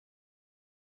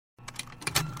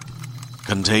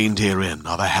Contained herein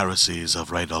are the heresies of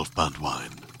Radolf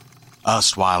Burntwine,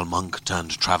 erstwhile monk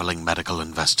turned traveling medical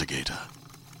investigator.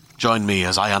 Join me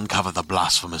as I uncover the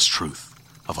blasphemous truth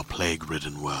of a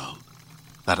plague-ridden world,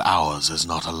 that ours is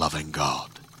not a loving God,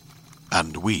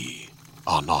 and we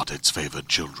are not its favored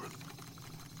children.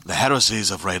 The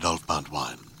heresies of Radolf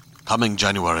Burntwine, coming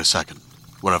January 2nd,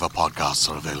 wherever podcasts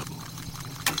are available.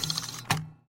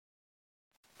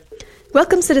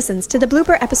 Welcome, citizens, to the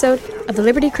blooper episode of the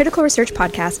Liberty Critical Research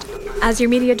Podcast. As your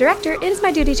media director, it is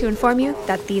my duty to inform you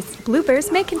that these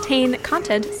bloopers may contain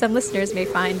content some listeners may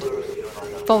find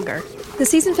vulgar. The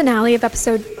season finale of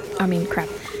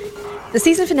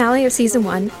Season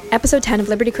 1, Episode 10 of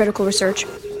Liberty Critical Research,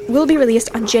 will be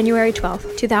released on January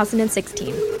 12th,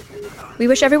 2016. We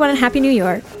wish everyone a happy New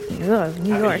Year.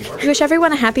 New York. We wish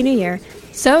everyone a happy New Year.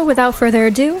 So, without further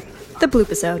ado, the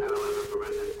Bloopisode.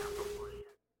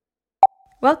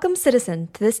 Welcome, citizen,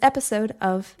 to this episode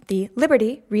of the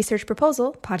Liberty Research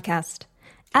Proposal Podcast.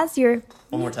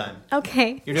 One more time.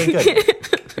 Okay. You're doing good.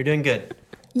 You're doing good.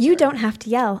 You don't have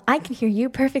to yell. I can hear you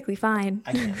perfectly fine.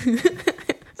 I can.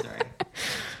 Sorry.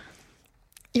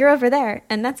 You're over there,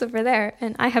 and that's over there,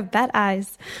 and I have bad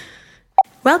eyes.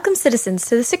 Welcome, citizens,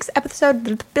 to the 6th episode...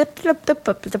 That's the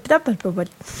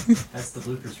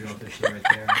bloopers reel officially right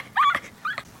there.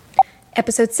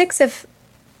 Episode 6 of...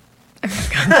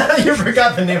 You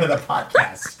forgot the name of the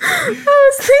podcast. I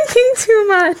was thinking too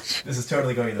much. This is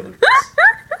totally going to the bloopers.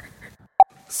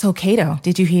 So, Cato,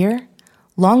 did you hear?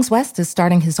 Longs West is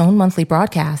starting his own monthly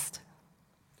broadcast.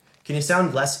 Can you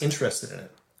sound less interested in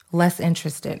it? Less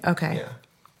interested, okay. Yeah.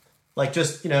 Like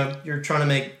just, you're trying to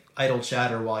make idle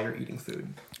chatter while you're eating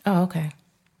food. Oh, okay.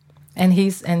 And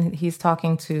he's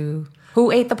talking to...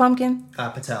 Who ate the pumpkin?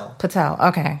 Patel. Patel,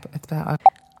 okay. Patel, okay.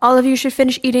 All of you should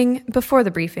finish eating before the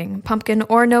briefing. Pumpkin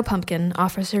or no pumpkin,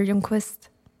 Officer Ljungqvist.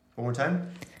 One more time?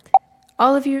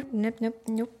 All of you...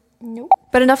 Nope.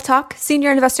 But enough talk.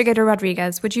 Senior Investigator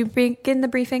Rodriguez, would you begin the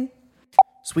briefing?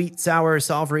 Sweet, sour,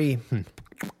 savory.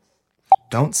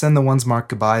 Don't send the ones marked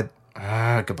goodbye.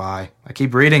 Goodbye. I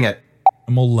keep reading it.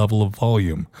 Level of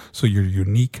volume, so your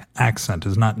unique accent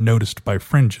is not noticed by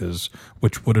fringes,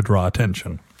 which would draw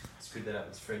attention. Screwed that up.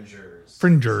 It's fringers.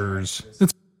 Fringers.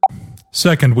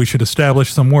 Second, we should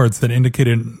establish some words that indicate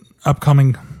an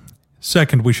upcoming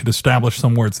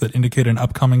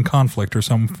conflict or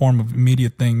some form of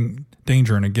immediate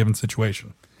danger in a given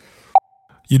situation.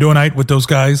 You doing aight with those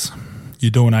guys?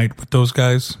 You doing aight with those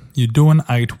guys? You doing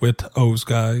aight with those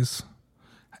guys?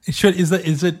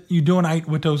 Is it you doing aight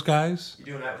with those guys? You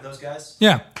doing aight with those guys?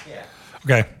 Yeah. Yeah.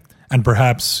 Okay. And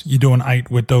perhaps you doing aight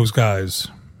with those guys.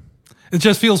 It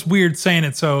just feels weird saying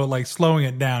it so, slowing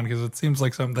it down, because it seems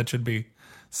like something that should be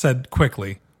said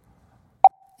quickly.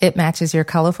 It matches your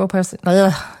colorful person.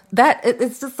 Ugh.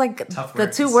 It's just like tough the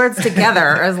words. two words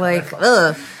together is like,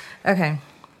 ugh. Okay.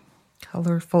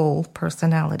 Colorful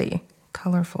personality.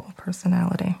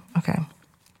 Okay.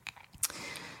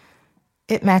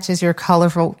 It matches your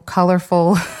colorful.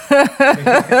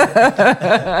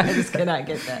 I just cannot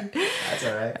get that. That's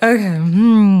all right.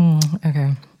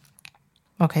 Okay.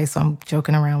 Okay, so I'm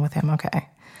joking around with him. Okay.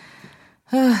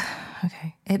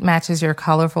 Okay. It matches your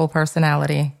colorful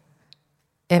personality.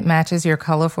 It matches your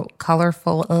colorful.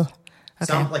 Okay.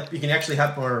 Sound like you can actually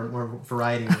have more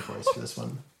variety in your voice for this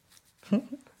one,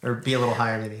 or be a little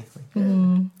higher maybe.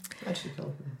 Actually,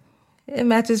 colorful. It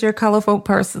matches your colorful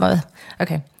person.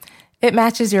 Okay. It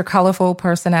matches your colorful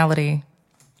personality.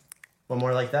 One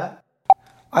more like that.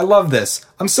 I love this.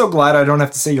 I'm so glad I don't have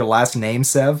to say your last name,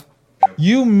 Sev.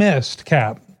 You missed,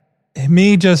 Cap.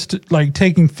 Me just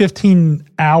taking 15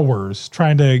 hours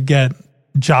trying to get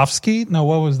Jofsky. No,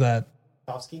 what was that?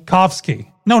 Kovsky.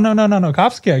 No.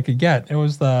 Kovsky I could get. It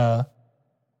was the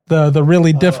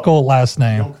really difficult last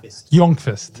name.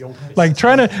 Ljungqvist.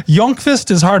 Ljungqvist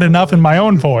is hard enough in my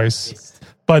own voice,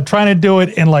 but trying to do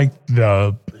it in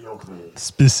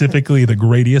specifically the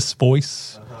Gradius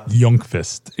voice,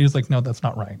 Ljungqvist. He was like, no, that's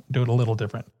not right. Do it a little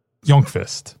different.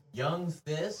 Ljungqvist.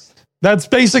 Ljungqvist? That's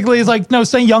basically, he's like, no,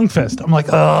 say Ljungqvist. I'm like,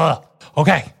 ugh.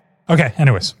 Okay.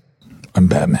 Anyways, I'm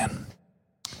Batman.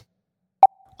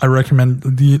 I recommend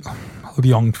the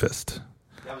Ljungqvist.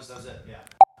 That was it, yeah.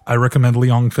 I recommend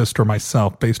Ljungqvist or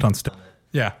myself based on...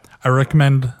 Yeah, I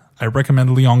recommend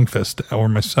Ljungqvist or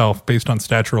myself based on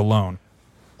stature alone.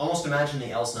 Almost imagine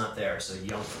the L's not there, so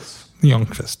Ljungqvist.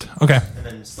 Ljungqvist. Okay. And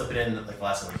then slip it in like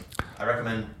last time. I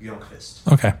recommend Ljungqvist.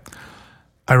 Okay.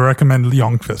 I recommend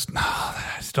Ljungqvist.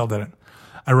 I still didn't.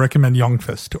 I recommend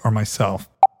Ljungqvist or myself.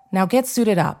 Now get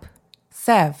suited up.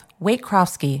 Sev,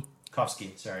 Waitkowski.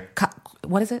 Kovsky, sorry.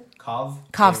 What is it?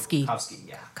 Kovsky,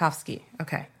 yeah. Kovsky,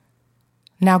 okay.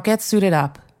 Now get suited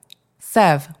up.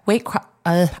 Sev, wait.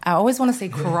 I always want to say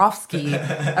Karofsky.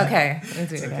 Okay, let me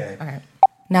do it again. Okay.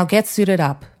 Now get suited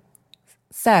up.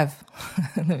 Sev.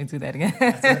 Let me do that again.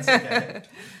 That's okay.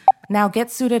 Now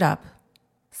get suited up.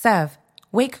 Sev,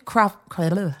 wake Croft.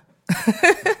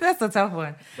 That's a tough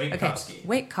one. Wakekovsky.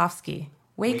 Wakekovsky.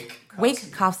 Wakekovsky.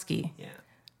 Wakekovsky. Yeah.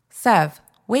 Sev,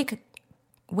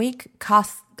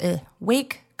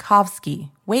 Wakekovsky.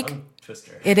 Wake.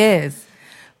 Twister. It is.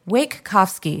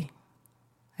 Wakekovsky.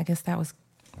 I guess that was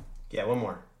Yeah, one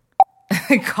more.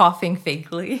 coughing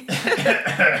fakely.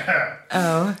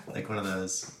 Oh. Like one of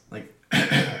those. Like.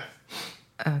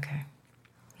 Okay.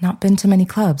 Not been to many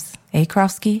clubs. Eh,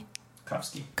 Krofsky?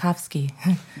 Kovsky. Kovsky.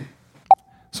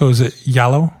 So is it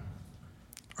Yallo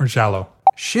or Jallo?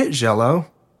 Shit,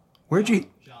 Jello. Where'd you...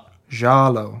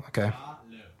 Jalo. Okay.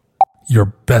 Your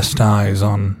best eyes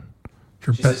on...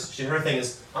 Your best... Her thing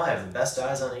is, I have the best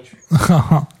eyes on Atreus.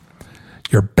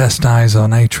 Your best eyes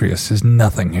on Atreus is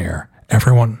nothing here.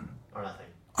 Everyone Or nothing.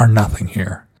 are nothing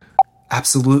here.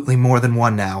 Absolutely more than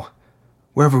one now.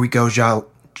 Wherever we go, Jalo.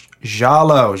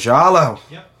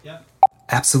 Yep.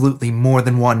 Absolutely more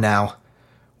than one now.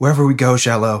 Wherever we go,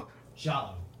 Jalo.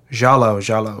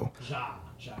 Jalo.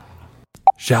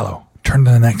 Jallo, turn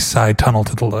to the next side tunnel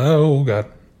to the left. Oh,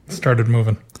 God. Started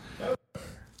moving.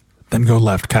 Then go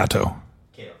left, Cato.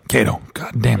 Cato.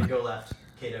 God damn it. Go left.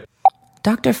 Cato.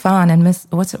 Dr. Fawn and Miss...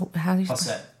 What's it? How do you...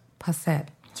 Passet. Passet.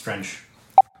 It's French.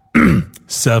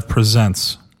 Sev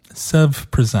presents. Sev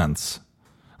presents.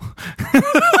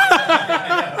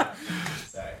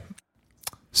 Sorry.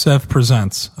 Sev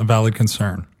presents a valid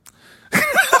concern.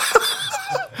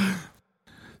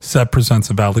 Sev presents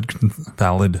a valid.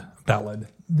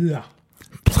 Yeah.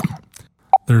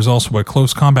 There's also a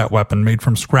close combat weapon made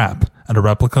from scrap and a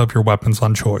replica of your weapons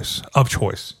of choice.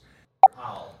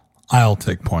 I'll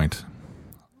take point.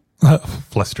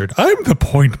 Flustered. I'm the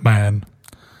point man.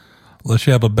 Unless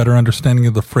you have a better understanding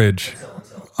of the fridge.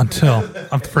 Until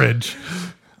a fridge.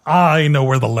 I know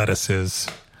where the lettuce is.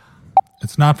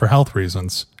 It's not for health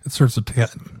reasons. It serves to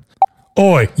get...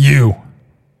 Oi, you.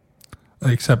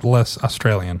 Except less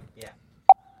Australian. Yeah.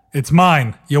 It's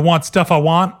mine. You want stuff I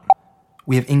want?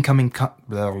 We have incoming...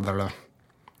 We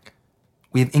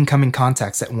have incoming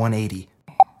contacts at 180.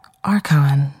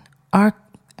 Archon.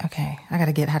 Okay, I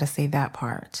gotta get how to say that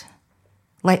part.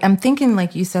 Like, I'm thinking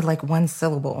like you said like one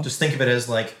syllable. Just think of it as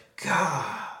like, God,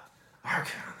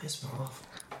 Archon, they smell awful.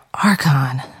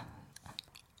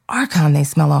 Archon, they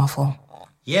smell awful.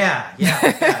 Yeah.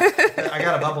 I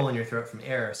got a bubble in your throat from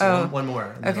air, so one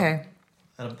more. Okay.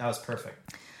 That was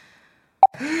perfect.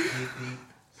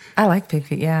 I like pig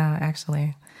feet, yeah,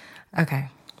 actually. Okay.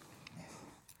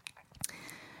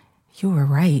 You were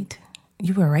right,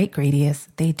 Gradius.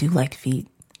 They do like feet.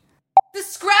 The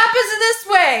scrap is this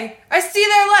way. I see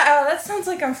their oh, that sounds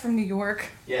like I'm from New York.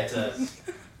 Yeah, it does.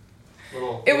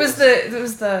 It was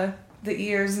the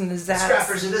ears and the zats.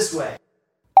 Scrappers are this way.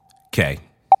 K.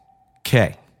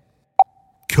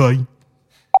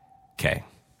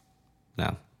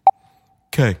 No.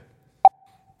 K.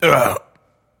 Can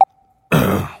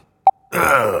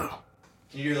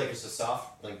you do like just a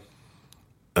soft like?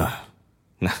 That's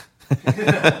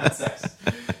nice.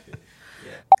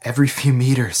 Every few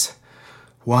meters.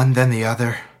 One, then the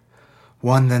other.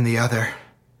 One, then the other.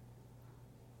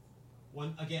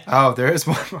 One again. Oh, there is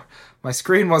one more. My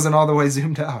screen wasn't all the way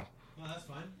zoomed out. No, that's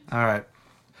fine. All right.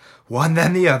 One,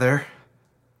 then the other.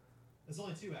 There's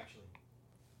only two actually.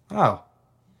 Oh.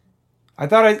 I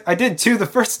thought I did two the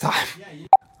first time.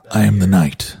 I am the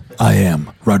knight. I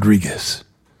am Rodriguez.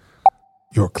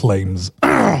 Your claims.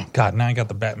 God, now I got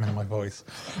the Batman in my voice.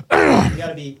 You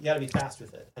gotta be fast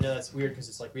with it. I know that's weird because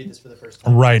it's like read this for the first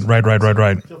time. Right.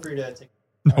 Feel free to take.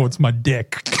 No, it's my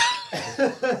dick.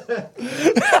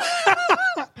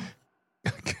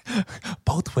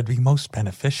 Both would be most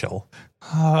beneficial.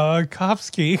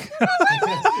 Kopsky.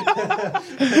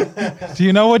 Do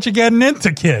you know what you're getting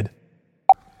into, kid?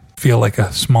 Feel like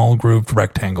a small grooved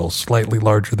rectangle, slightly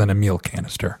larger than a meal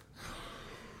canister.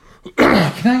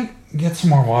 Can I get some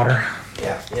more water?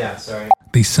 Yeah. Sorry.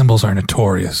 These symbols are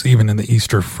notorious, even in the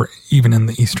eastern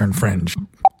fringe.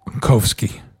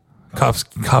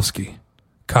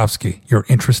 Kovsky, your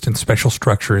interest in special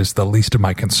structure is the least of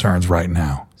my concerns right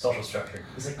now. Social structure.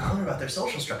 He's like, tell them about their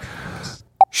social structure.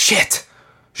 Shit!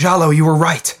 Jalo, you were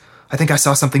right. I think I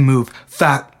saw something move.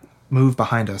 Move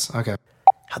behind us. Okay.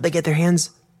 How did they get their hands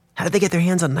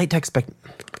on night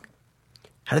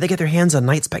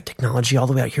spec technology all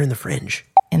the way out here in the fringe?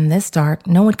 In this dark,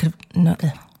 no one could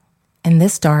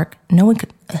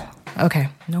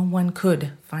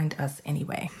find us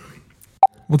anyway.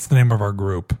 What's the name of our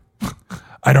group?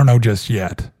 I don't know just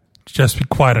yet. Just be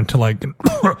quiet until I can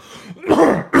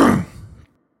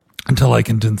until I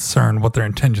can discern what their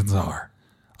intentions are.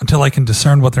 Until I can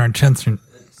discern what their intention.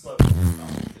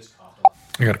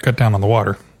 I gotta cut down on the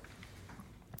water.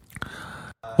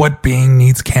 What being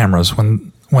needs cameras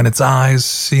when its eyes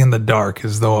see in the dark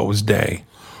as though it was day?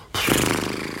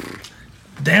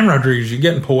 Damn, Rodriguez, you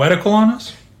getting poetical on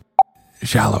us?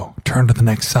 Shallow, turn to the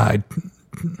next side.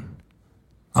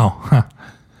 Oh, huh.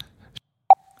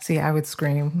 See, I would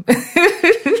scream.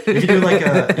 You could do like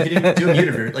do a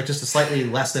muted version, like just a slightly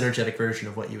less energetic version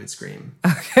of what you would scream.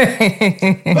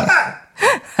 Okay. Are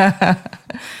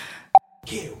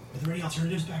there any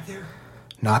alternatives back there?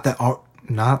 Not that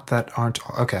aren't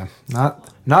already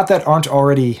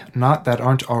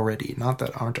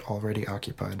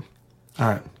occupied. All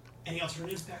right. Any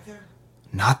alternatives back there?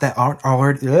 Not that aren't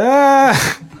already.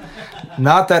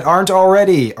 Not that aren't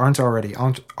already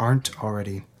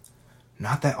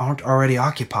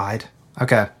occupied.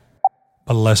 Okay.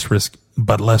 But less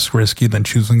risky than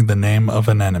choosing the name of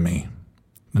an enemy.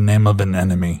 The name of an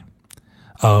enemy.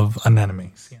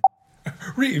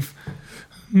 Reeve,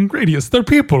 Gradius, they're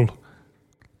people.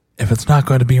 If it's not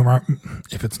going to be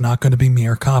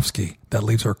Miarkovsky, that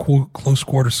leaves our close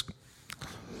quarter specialist.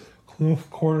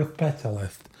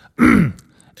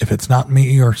 If it's not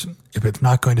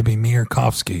going to be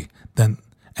Miarkovsky, then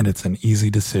it's an easy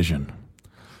decision.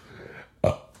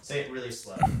 Say it really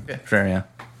slow. Sure, yeah.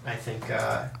 I think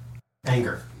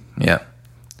anger. Yeah.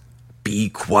 Be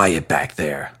quiet back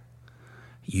there.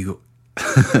 You.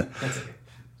 That's okay.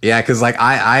 Yeah, because like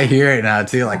I hear it now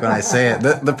too. Like when I say it,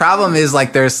 the problem is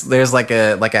like there's like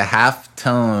a half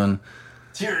tone.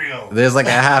 Material. There's like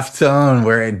a half tone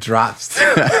where it drops,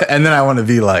 and then I want to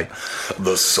be like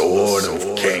the sword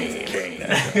of Cain.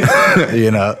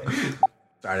 You know.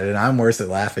 Started, and I'm worse at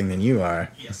laughing than you are.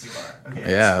 Yes, you are. Okay.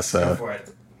 Yeah, so. Go for it.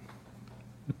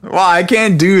 Well, I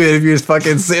can't do it if you're just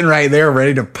fucking sitting right there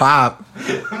ready to pop.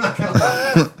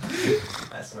 I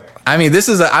swear. I mean,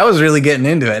 I was really getting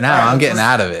into it. Now Right, I'm getting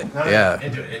out of it. No, Yeah.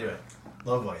 Into it.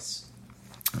 Low voice.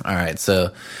 All right.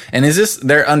 So, and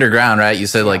they're underground, right? You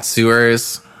said like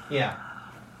sewers. Yeah.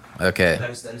 Okay. That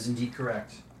is indeed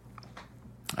correct.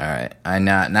 All right.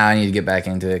 Now I need to get back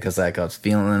into it because like I was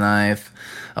feeling the knife.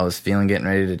 I was feeling getting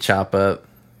ready to chop up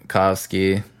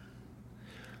Kovsky.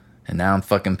 And now I'm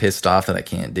fucking pissed off that I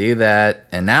can't do that.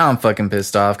 And now I'm fucking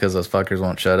pissed off because those fuckers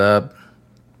won't shut up.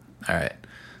 All right.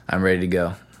 I'm ready to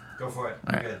go. Go for it.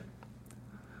 All right. Good.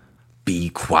 Be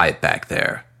quiet back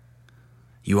there.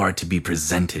 You are to be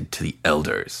presented to the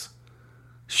elders.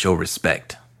 Show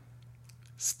respect.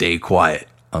 Stay quiet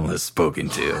unless spoken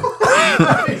to.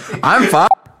 I'm fine.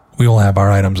 We will have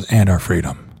our items and our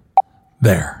freedom.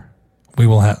 We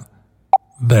will have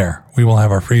our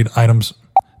items.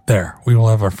 We will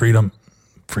have our freedom.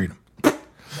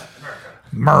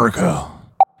 America.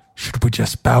 Should we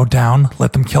just bow down,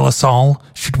 let them kill us all?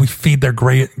 Should we feed their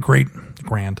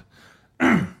grand?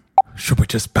 Should we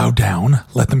just bow down,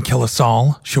 let them kill us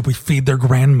all? Should we feed their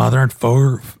grandmother and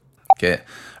Okay.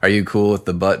 Are you cool with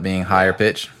the butt being higher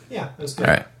pitch? Yeah, that was good.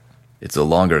 All right. It's a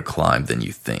longer climb than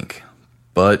you think,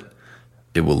 but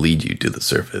it will lead you to the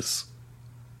surface.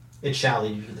 It shall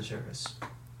lead you to the surface.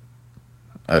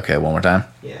 Okay, one more time.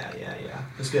 Yeah.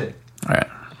 It's good. All right.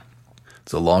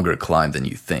 It's a longer climb than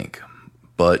you think,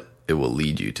 but it will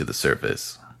lead you to the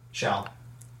surface. Shall.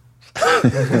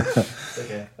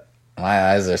 Okay.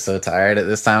 My eyes are so tired at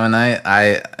this time of night.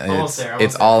 Almost there.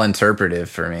 It's all interpretive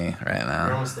for me right now.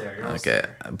 You're almost there. Okay,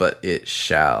 but it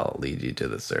shall lead you to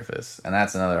the surface. And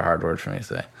that's another hard word for me to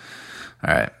say.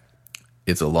 All right.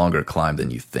 It's a longer climb than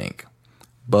you think,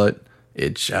 but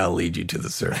it shall lead you to the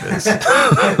surface.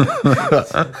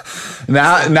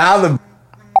 now the...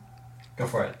 Go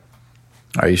for it.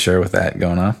 Are you sure with that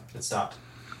going on? It stopped.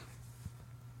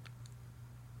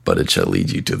 But it shall lead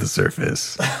you to the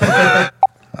surface.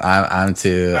 I'm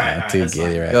too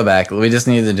giddy right. Go back. We just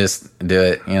need to just do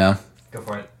it, you know? Go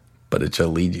for it. But it shall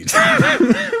lead you to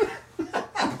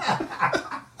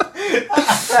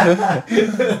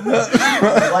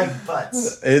Like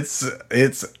butts.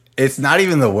 It's not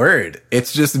even the word.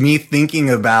 It's just me thinking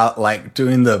about like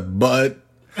doing the butt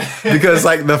because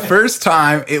like the first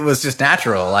time it was just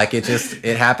natural. Like it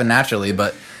happened naturally,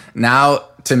 but now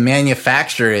to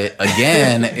manufacture it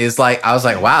again is like I was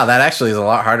like, wow, that actually is a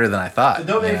lot harder than I thought. Don't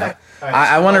you know? manufacture. Right,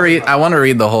 I want to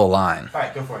read the whole line. All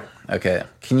right, go for it. Okay.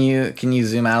 Can you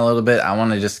zoom out a little bit? I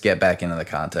want to just get back into the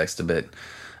context a bit.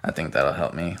 I think that'll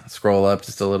help me. Scroll up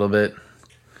just a little bit.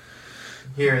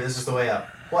 Here, this is the way up.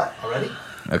 What? Already?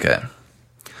 Okay.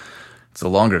 It's a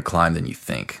longer climb than you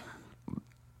think.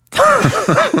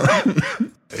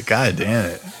 God damn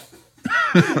it.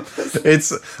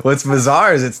 It's what's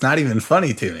bizarre is it's not even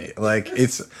funny to me. Like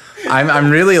I'm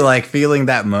really like feeling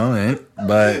that moment,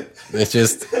 but it's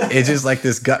just like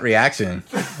this gut reaction,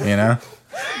 you know?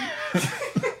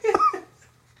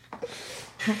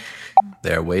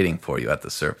 They're waiting for you at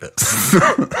the surface.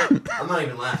 I'm not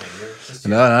even laughing.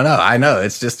 No. I know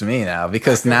it's just me now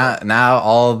because now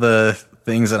all the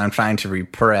things that I'm trying to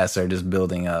repress are just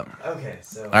building up. Okay,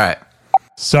 so. All right.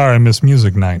 Sorry, I missed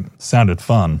music night. Sounded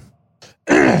fun.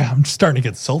 I'm just starting to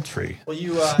get sultry. Well,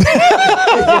 you,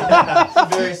 yeah,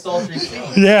 very sultry.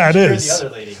 Yeah, it You're is. the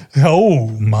other lady. Oh,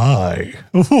 my.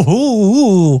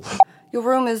 Ooh. Your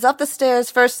room is up the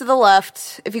stairs, first to the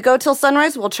left. If you go till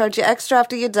sunrise, we'll charge you extra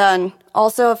after you're done.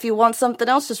 Also, if you want something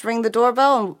else, just ring the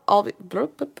doorbell and I'll be...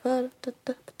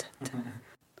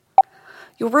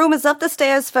 Your room is up the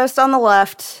stairs, first on the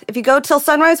left. If you go till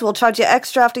sunrise, we'll charge you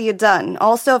extra after you're done.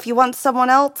 Also, if you want someone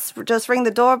else, just ring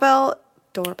the doorbell.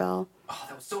 Doorbell. Oh,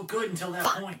 that was so good until that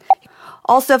point.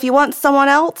 Also, if you want someone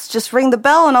else, just ring the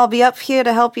bell and I'll be up here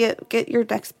to help you get your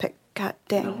next pick. God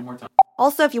dang. One more time.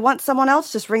 Also, if you want someone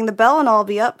else, just ring the bell and I'll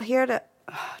be up here to...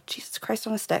 Oh, Jesus Christ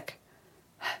on a stick.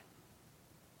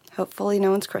 Hopefully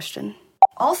no one's Christian.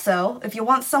 Also, if you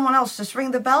want someone else, just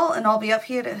ring the bell and I'll be up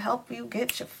here to help you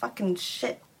get your fucking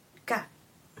shit. God.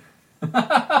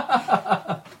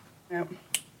 Yep.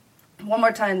 One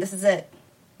more time, this is it.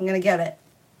 I'm gonna get it.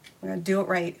 I'm gonna do it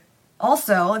right.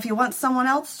 Also, if you want someone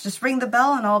else, just ring the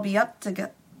bell and I'll be up to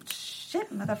get...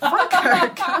 Shit,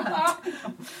 motherfucker. God.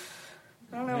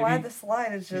 I don't know why this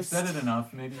line is just... You said it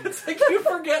enough, maybe. It's like you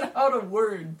forget how to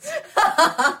words.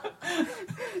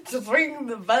 Just ring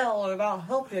the bell and I'll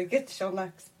help you get your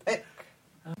next pick.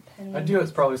 I do.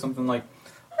 It's probably something like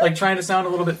trying to sound a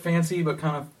little bit fancy, but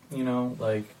kind of, you know,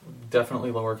 like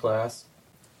definitely lower class.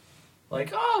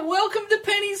 Like, oh, welcome to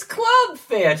Penny's Club,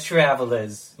 fair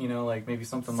travelers. You know, like maybe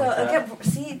something like that. So, again,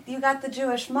 see, you got the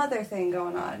Jewish mother thing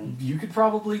going on. You could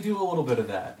probably do a little bit of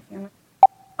that.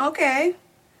 Okay.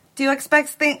 Do you expect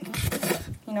things...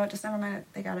 You know what, just never mind.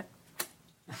 They got it.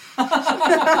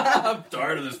 I'm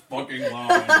tired of this fucking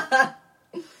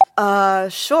line.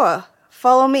 Sure.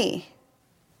 Follow me.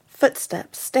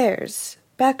 Footsteps, stairs,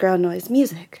 background noise,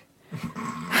 music. You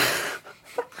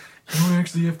don't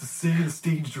actually have to say the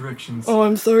stage directions. Oh,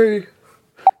 I'm sorry.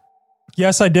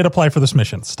 Yes, I did apply for this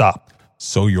mission. Stop.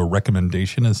 So your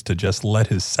recommendation is to just let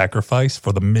his sacrifice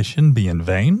for the mission be in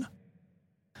vain?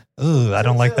 Ugh, I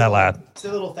don't like that, lad. It's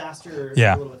a little faster.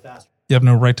 Yeah. A little bit faster. You have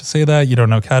no right to say that. You don't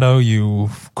know Kato. You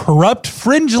corrupt,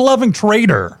 fringe-loving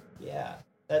traitor. Yeah.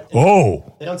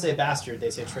 Oh. They don't say bastard. They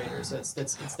say traitor. So it's that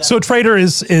So traitor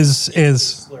is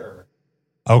slur.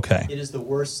 Okay. It is the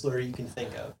worst slur you can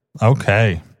think of.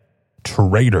 Okay.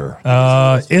 Traitor.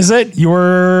 Is it?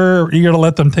 You're gonna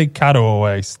let them take Kato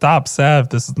away. Stop, Sav.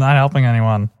 This is not helping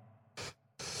anyone.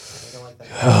 I don't like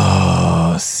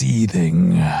that.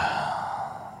 Seething.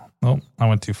 Oh, I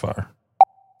went too far.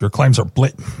 Your claims are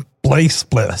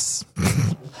baseless.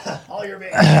 All your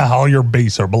base. All your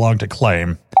base are belong to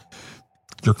claim.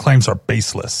 Your claims are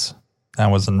baseless. That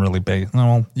wasn't really base.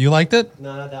 No, you liked it?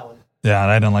 No, not that one. Yeah,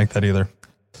 I didn't like that either.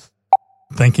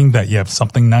 Thinking that you have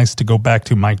something nice to go back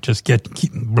to might just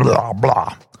keep blah,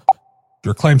 blah.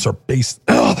 Your claims are based.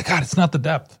 Oh, God, it's not the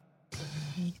depth.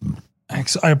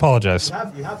 I apologize.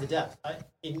 You have the depth.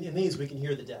 It means we can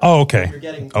hear the depth. Oh, okay. You're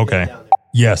getting Okay. down there.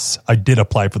 Yes, I did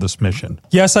apply for this mission.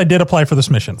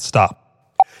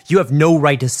 Stop. You have no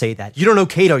right to say that. You don't know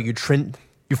Kato, you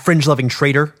fringe-loving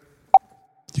traitor.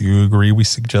 Do you agree we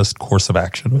suggest course of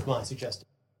action? With my suggested.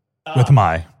 With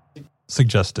my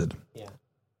suggested. Yeah.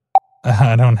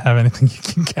 I don't have anything you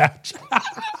can catch.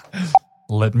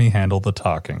 Let me handle the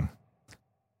talking.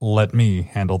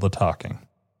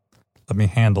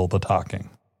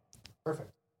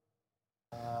 Perfect.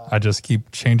 I just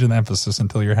keep changing the emphasis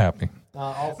until you're happy.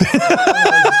 All four is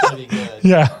going to be good.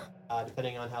 Yeah.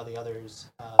 Depending on how the others...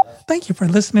 Thank you for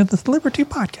listening to this Liberty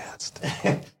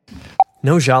podcast.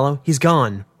 No, Jalo, he's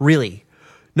gone. Really.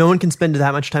 No one can spend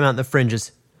that much time out in the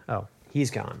fringes. Oh,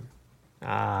 he's gone.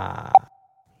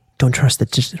 Don't trust this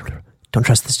degenerate. Don't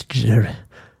trust this degenerate.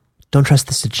 Don't trust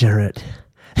this degenerate.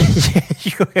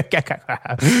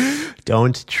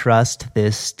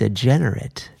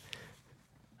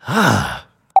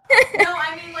 No,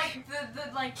 I mean like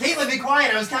the like. Caitlin, be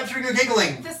quiet! I was capturing your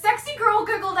giggling. The sexy girl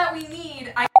giggle that we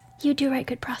need. You do write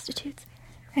good prostitutes.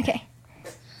 Okay.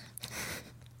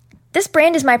 This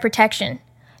brand is my protection.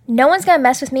 No one's gonna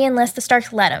mess with me unless the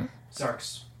Starks let him.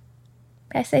 Starks.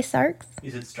 Did I say Starks?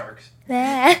 You said Starks.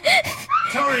 Nah.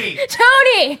 Tony!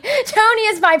 Tony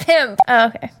is my pimp. Oh,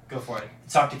 okay. Go for it.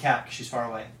 Talk to Kat, because she's far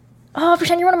away. Oh,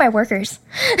 pretend you're one of my workers.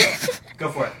 Go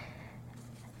for it.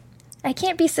 I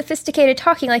can't be sophisticated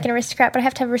talking like an aristocrat, but I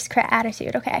have to have aristocrat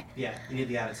attitude, okay? Yeah, you need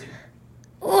the attitude.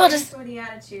 Ooh, I'll just... For the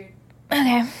attitude.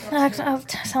 Okay, I'll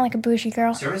sound like a bougie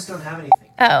girl. Servants don't have anything.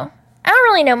 Oh, I don't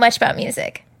really know much about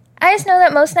music. I just know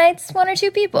that most nights, 1 or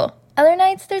 2 people. Other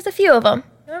nights, there's a few of them.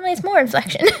 Normally it's more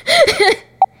inflection.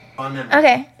 On memory.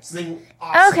 Okay. Something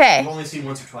awesome Okay. you've only seen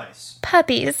once or twice.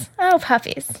 Puppies. Oh,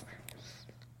 puppies.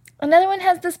 Another one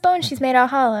has this bone she's made all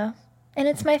hollow. And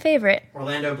it's my favorite.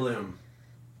 Orlando Bloom.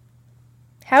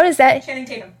 How does that... Channing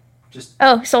Tatum. Just...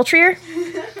 Oh, Sultrier?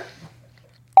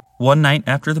 One night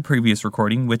after the previous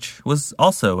recording, which was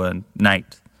also a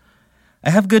night. I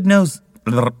have good news,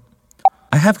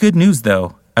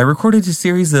 though. I recorded a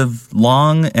series of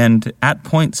long and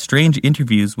at-point strange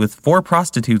interviews with 4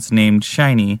 prostitutes named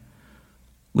Shiny.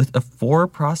 With a 4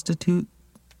 prostitute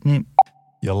name...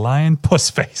 You lying puss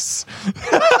face.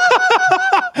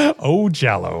 Oh,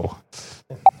 Jello.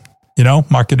 You know,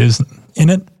 market is in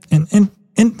it.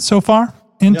 In so far?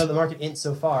 Int? No, the market int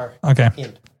so far. Okay.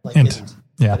 Int. Like Int. isn't.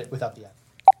 Yeah. But without the app.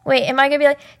 Wait, am I going to be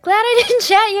like, glad I didn't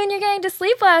chat you and you're getting to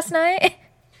sleep last night?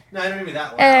 No, I don't mean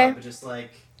that loud, but just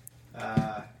like...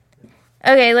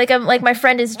 Okay, like my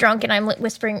friend is drunk and I'm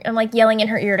whispering, I'm like yelling in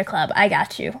her ear to club. I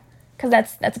got you.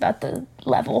 Because that's about the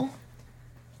level.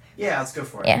 Yeah, let's go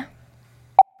for it. Yeah.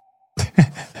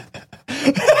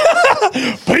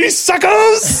 Peace,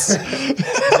 suckers!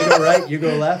 You go right, you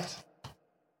go left.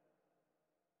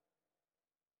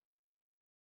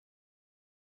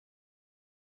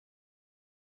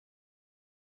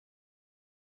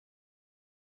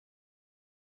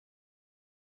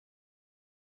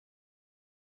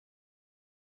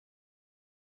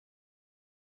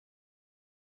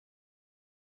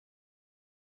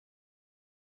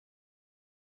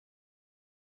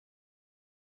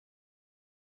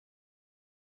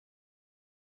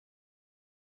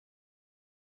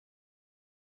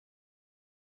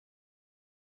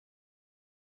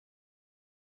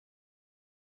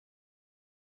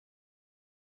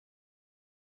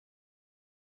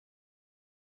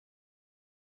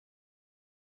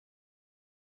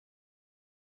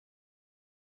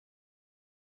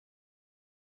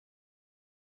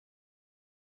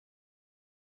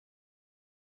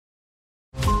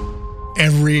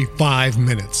 Every 5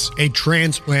 minutes, a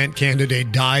transplant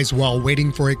candidate dies while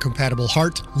waiting for a compatible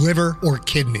heart, liver, or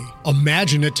kidney.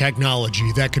 Imagine a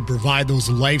technology that could provide those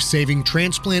life-saving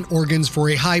transplant organs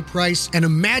for a high price, and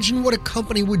imagine what a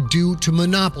company would do to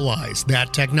monopolize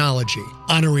that technology.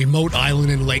 On a remote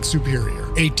island in Lake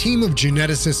Superior, a team of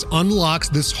geneticists unlocks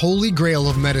this holy grail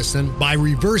of medicine by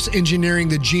reverse engineering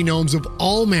the genomes of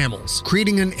all mammals,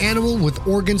 creating an animal with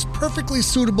organs perfectly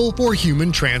suitable for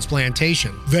human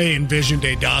transplantation. They envisioned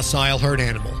a docile herd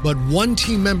animal, but one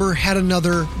team member had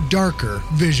another, darker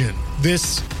vision.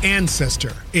 This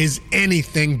ancestor is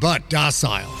anything but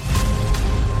docile.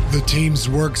 The team's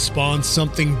work spawned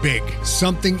something big,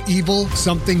 something evil,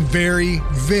 something very,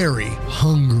 very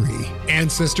hungry.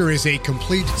 Ancestor is a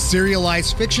complete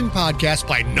serialized fiction podcast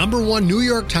by #1 New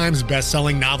York Times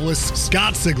bestselling novelist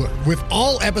Scott Sigler, with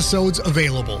all episodes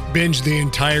available. Binge the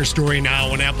entire story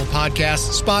now on Apple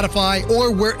Podcasts, Spotify, or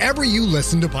wherever you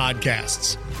listen to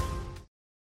podcasts.